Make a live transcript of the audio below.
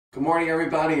Good morning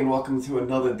everybody and welcome to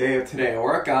another day of Today I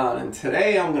Work On. And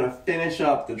today I'm going to finish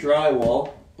up the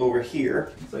drywall over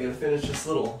here. So I'm going to finish this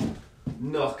little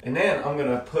nook and then I'm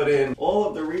going to put in all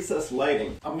of the recessed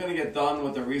lighting. I'm going to get done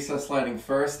with the recessed lighting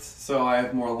first so I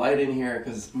have more light in here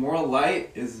because more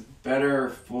light is better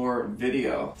for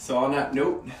video. So on that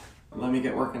note, let me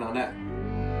get working on that.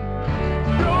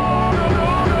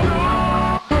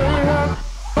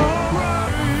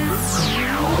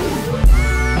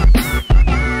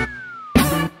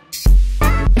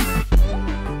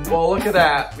 Well, look at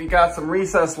that. We got some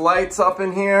recessed lights up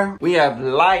in here. We have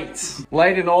lights.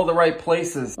 Light in all the right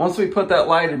places. Once we put that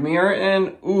lighted mirror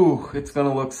in, ooh, it's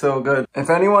gonna look so good. If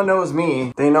anyone knows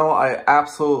me, they know I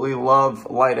absolutely love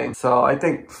lighting. So I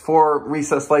think 4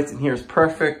 recessed lights in here is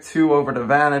perfect. 2 over the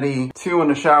vanity, 2 in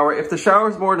the shower. If the shower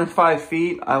is more than 5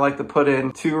 feet, I like to put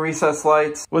in 2 recessed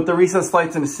lights. With the recessed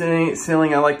lights in the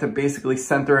ceiling, I like to basically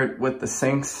center it with the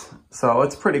sinks. So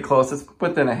it's pretty close. It's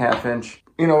within a ½ inch.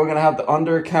 You know, we're gonna have the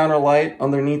under counter light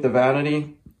underneath the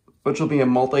vanity, which will be a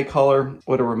multicolor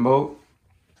with a remote.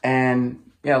 And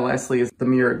yeah, lastly is the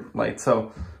mirrored light.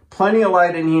 So plenty of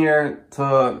light in here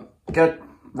to get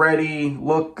ready,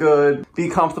 look good, be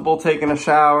comfortable taking a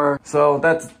shower. So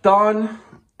that's done.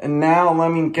 And now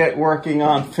let me get working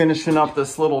on finishing up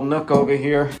this little nook over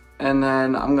here. And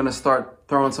then I'm gonna start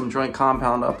throwing some joint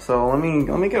compound up. So let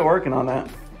me get working on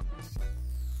that.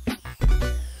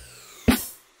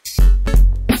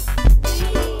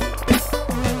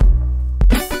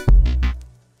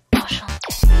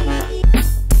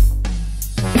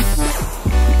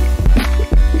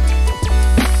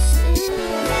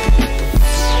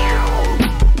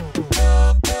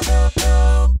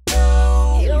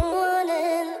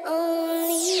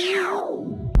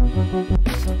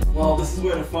 Well, this is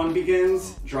where the fun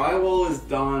begins. Drywall is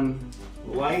done.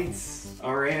 Lights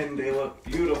are in. They look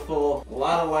beautiful. A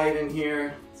lot of light in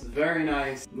here. It's very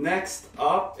nice. Next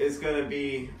up is gonna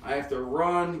be, I have to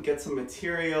run, get some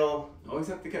material. Always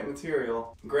have to get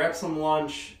material. Grab some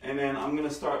lunch, and then I'm gonna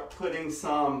start putting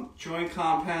some joint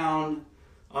compound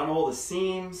on all the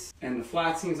seams. And the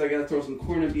flat seams, I gotta throw some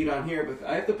corner bead on here, but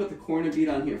I have to put the corner bead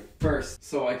on here first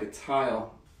so I could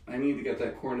tile. I need to get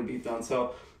that corner bead done.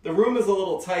 So the room is a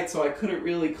little tight, so I couldn't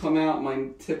really come out my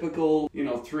typical,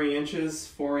 3 inches,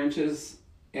 4 inches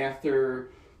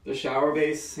after the shower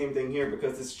base. Same thing here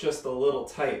because it's just a little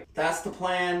tight. That's the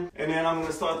plan. And then I'm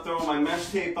gonna start throwing my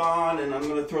mesh tape on, and I'm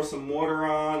gonna throw some mortar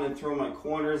on and throw my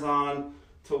corners on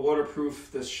to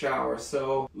waterproof this shower.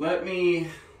 So let me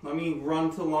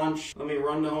run to lunch. Let me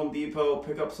run to Home Depot,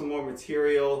 pick up some more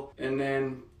material, and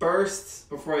then first,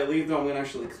 before I leave though, I'm gonna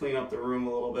actually clean up the room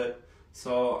a little bit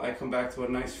so I come back to a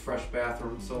nice fresh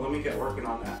bathroom. So let me get working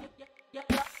on that.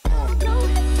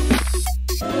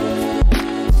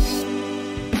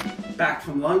 Back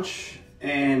from lunch,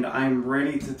 and I'm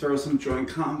ready to throw some joint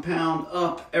compound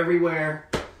up everywhere.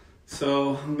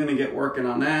 So I'm gonna get working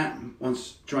on that.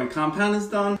 Once joint compound is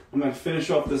done, I'm gonna finish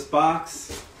off this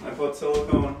box. I put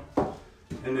silicone,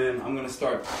 and then I'm gonna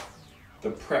start the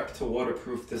prep to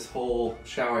waterproof this whole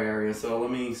shower area. So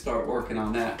let me start working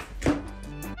on that.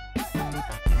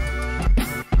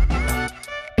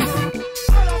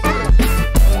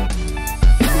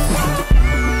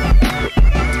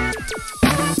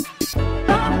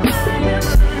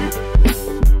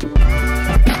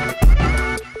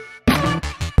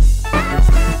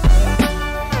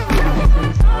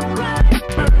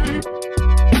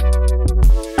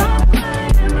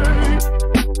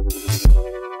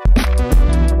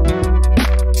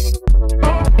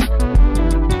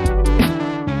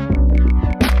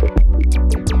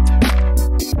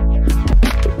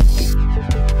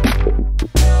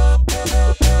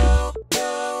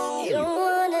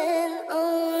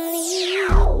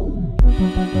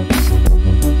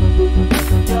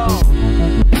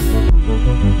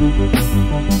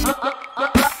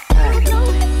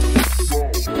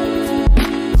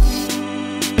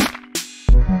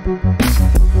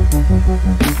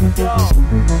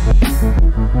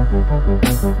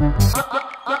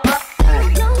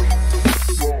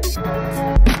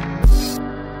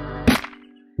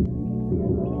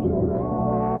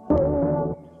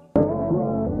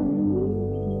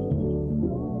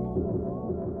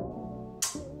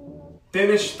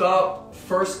 Finished up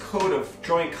first coat of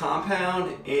joint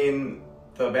compound in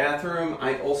the bathroom.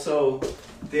 I also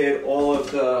did all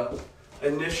of the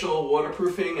initial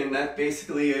waterproofing, and that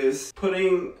basically is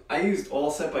putting, I used All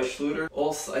Set by Schluter.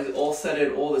 I all set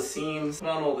in all the seams, put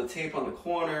on all the tape on the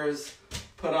corners,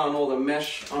 put on all the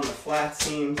mesh on the flat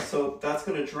seams. So that's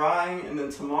gonna dry, and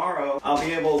then tomorrow I'll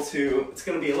be able to, it's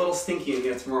gonna be a little stinky in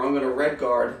here tomorrow. I'm gonna red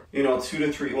guard, 2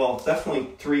 to 3, well, definitely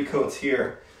 3 coats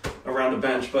here. around the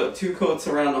bench, but 2 coats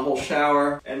around the whole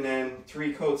shower and then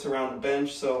 3 coats around the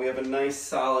bench, so we have a nice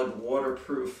solid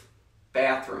waterproof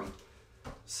bathroom.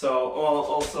 So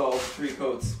also 3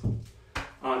 coats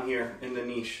on here in the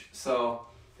niche. So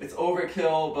it's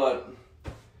overkill, but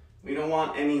we don't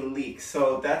want any leaks.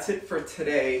 So that's it for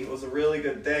today. It was a really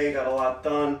good day, got a lot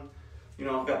done. You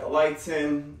know, got the lights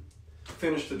in,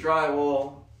 finished the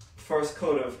drywall, first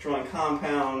coat of drawing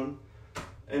compound,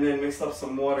 and then mixed up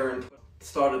some water and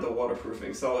started the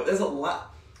waterproofing. So there's a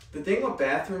lot. The thing with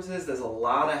bathrooms is there's a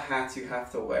lot of hats you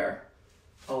have to wear.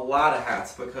 A lot of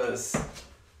hats, because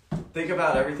think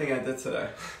about everything I did today.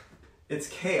 It's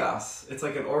chaos. It's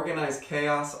like an organized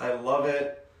chaos. I love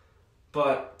it.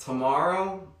 But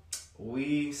tomorrow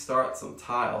we start some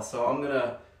tile. So I'm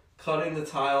gonna cut in the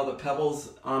tile, the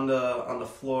pebbles on the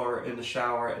floor in the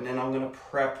shower, and then I'm gonna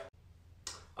prep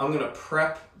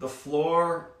the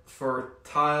floor for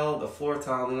tile, the floor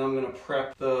tile, and then I'm gonna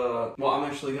prep I'm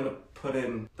actually gonna put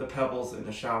in the pebbles in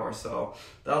the shower. So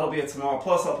that'll be it tomorrow.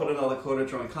 Plus I'll put another coat of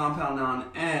drawing compound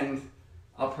on, and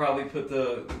I'll probably put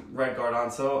the red guard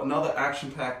on. So another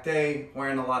action-packed day,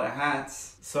 wearing a lot of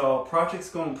hats. So project's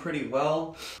going pretty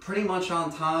well, pretty much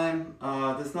on time.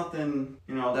 There's nothing,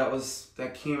 you know,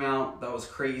 that came out that was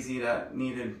crazy, that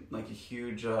needed like a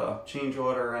huge change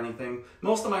order or anything.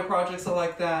 Most of my projects are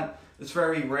like that. It's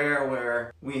very rare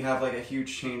where we have like a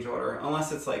huge change order,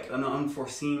 unless it's like an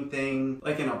unforeseen thing,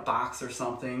 like in a box or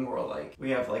something, or like we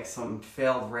have like some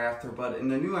failed rafter. But in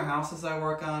the newer houses I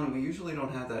work on, we usually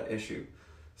don't have that issue.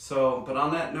 So, but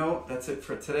on that note, that's it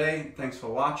for today. Thanks for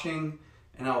watching,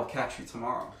 and I will catch you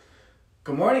tomorrow.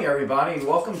 Good morning, everybody, and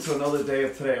welcome to another day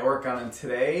of Today I Work On. And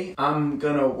today, I'm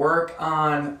gonna work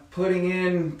on putting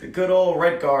in the good old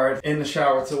red guard in the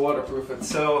shower to waterproof it.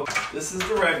 So, this is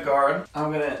the red guard.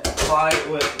 I'm gonna apply it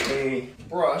with a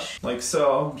brush, like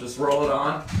so, just roll it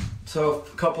on. So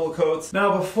a couple of coats.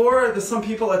 Now before, there's some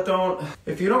people that don't,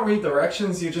 if you don't read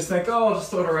directions, you just think, oh, I'll just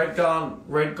throw the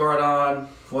red guard on,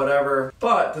 whatever.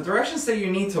 But the directions say you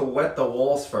need to wet the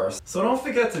walls first. So don't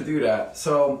forget to do that.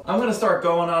 So I'm gonna start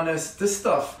going on this. This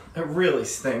stuff, it really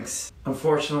stinks.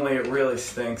 Unfortunately, it really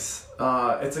stinks.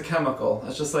 It's a chemical.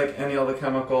 It's just like any other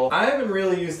chemical. I haven't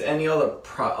really used any other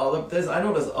I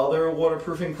know there's other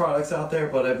waterproofing products out there,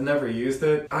 but I've never used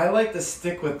it. I like to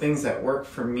stick with things that work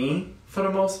for me. For the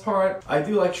most part, I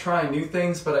do like trying new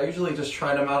things, but I usually just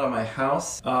try them out of my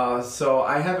house. So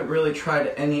I haven't really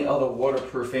tried any other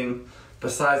waterproofing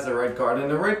besides the red guard,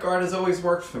 and the red guard has always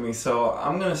worked for me, so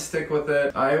I'm gonna stick with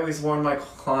it. I always warn my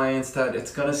clients that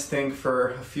it's gonna stink for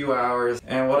a few hours,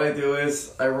 and what I do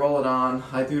is I roll it on,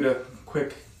 I do the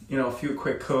quick, you know, a few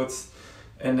quick coats,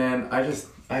 and then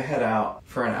I head out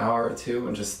for an hour or two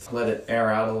and just let it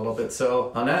air out a little bit.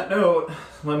 So on that note,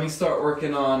 let me start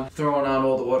working on throwing on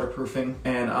all the waterproofing,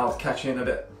 and I'll catch you in a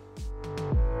bit.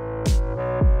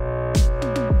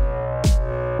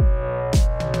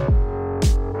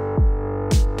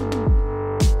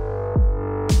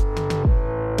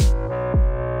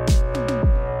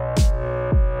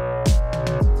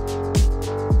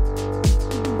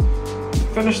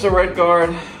 Finished the red guard.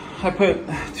 I put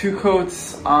 2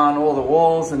 coats on all the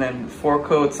walls, and then 4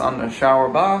 coats on the shower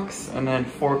box, and then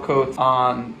 4 coats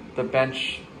on the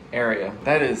bench area.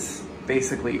 That is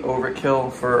basically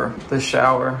overkill for the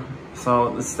shower.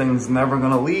 So this thing's never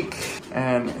gonna leak,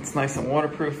 and it's nice and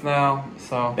waterproof now.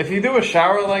 So if you do a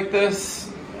shower like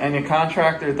this and your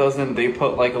contractor doesn't, they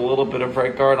put like a little bit of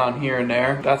red guard on here and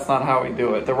there, that's not how we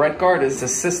do it. The red guard is the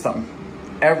system.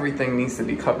 Everything needs to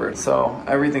be covered. So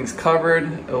everything's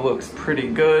covered. It looks pretty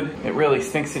good. It really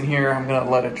stinks in here. I'm gonna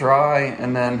let it dry,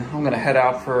 and then I'm gonna head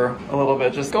out for a little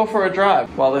bit. Just go for a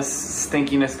drive while this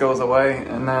stinkiness goes away,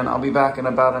 and then I'll be back in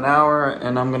about an hour,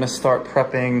 and I'm gonna start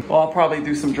prepping. Well, I'll probably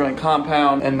do some joint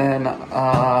compound, and then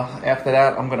after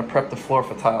that, I'm gonna prep the floor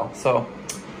for tile. So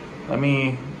let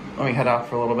me head out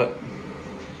for a little bit.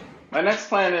 My next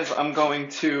plan is I'm going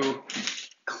to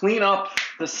clean up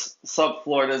this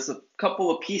subfloor. There's a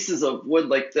couple of pieces of wood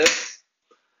like this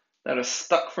that are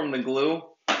stuck from the glue,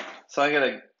 so I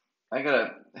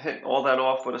gotta hit all that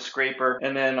off with a scraper,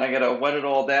 and then I gotta wet it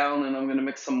all down, and I'm gonna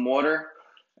mix some water,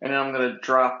 and then I'm gonna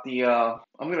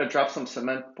drop some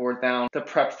cement board down to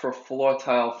prep for floor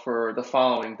tile for the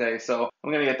following day. So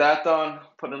I'm gonna get that done,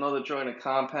 put another joint of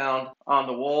compound on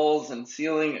the walls and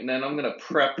ceiling, and then I'm gonna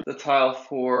prep the tile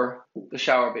for the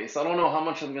shower base. I don't know how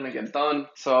much I'm gonna get done.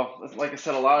 So like I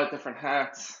said, a lot of different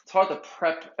hats. It's hard to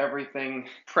prep everything,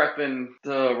 prepping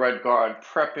the red guard,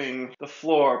 prepping the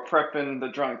floor, prepping the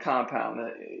drawing compound.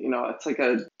 You know, it's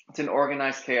an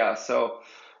organized chaos. So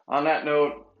on that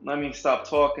note, let me stop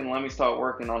talking, let me start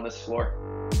working on this floor.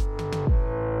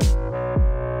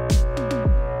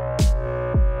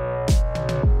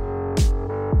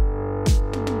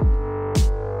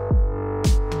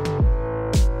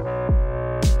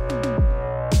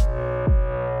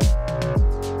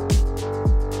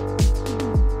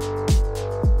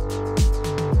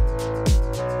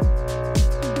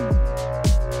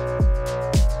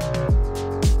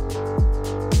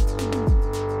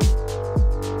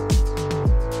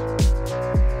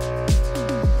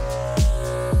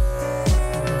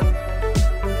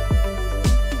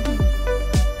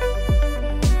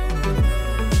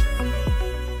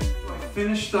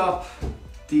 finished up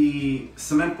the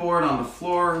cement board on the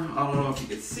floor. I don't know if you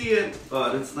can see it,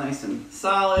 but it's nice and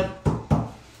solid.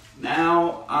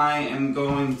 Now I am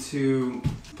going to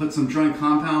put some joint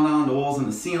compound on the walls and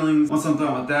the ceilings. Once I'm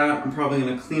done with that, I'm probably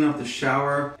gonna clean up the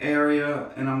shower area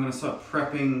and I'm gonna start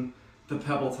prepping the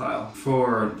pebble tile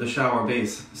for the shower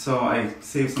base. So I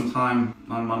saved some time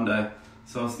on Monday.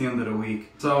 So it's the end of the week.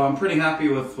 So I'm pretty happy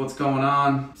with what's going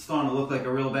on. It's starting to look like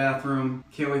a real bathroom.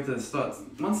 Can't wait to start.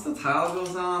 Once the tile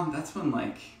goes on, that's when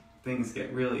like things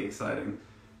get really exciting.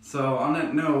 So on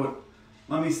that note,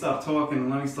 let me stop talking and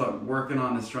let me start working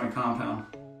on this joint compound.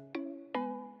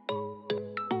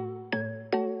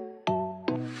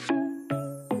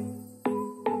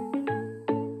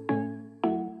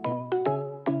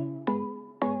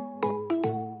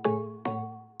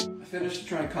 Finished the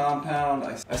joint compound.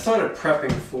 I started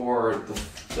prepping for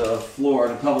the floor,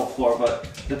 the pebble floor, but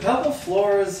the pebble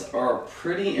floors are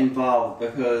pretty involved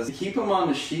because to keep them on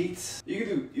the sheets,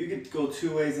 you could go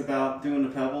two ways about doing the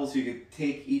pebbles. You could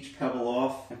take each pebble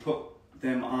off and put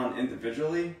them on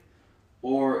individually,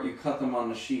 or you cut them on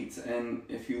the sheets. And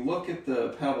if you look at the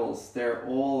pebbles, they're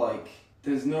all like,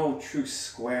 there's no true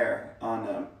square on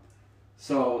them.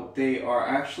 So they are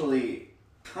actually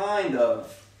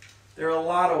they're a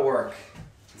lot of work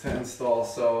to install.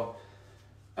 So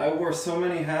I wore so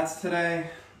many hats today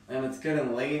and it's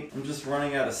getting late. I'm just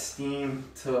running out of steam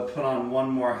to put on one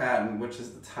more hat, which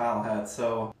is the tile hat.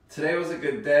 So today was a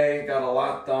good day, got a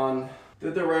lot done.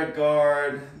 Did the red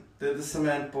guard, did the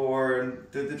cement board,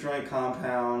 did the joint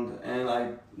compound, and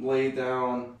I laid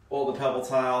down all the pebble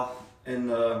tile in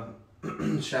the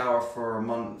shower for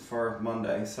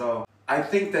Monday. So I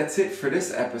think that's it for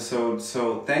this episode.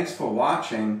 So thanks for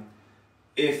watching.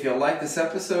 If you like this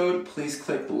episode, please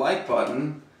click the like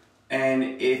button. And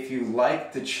if you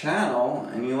like the channel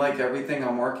and you like everything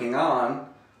I'm working on,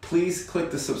 please click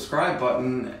the subscribe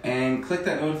button and click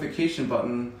that notification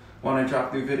button when I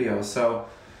drop new videos. So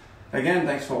again,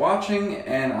 thanks for watching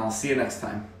and I'll see you next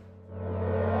time.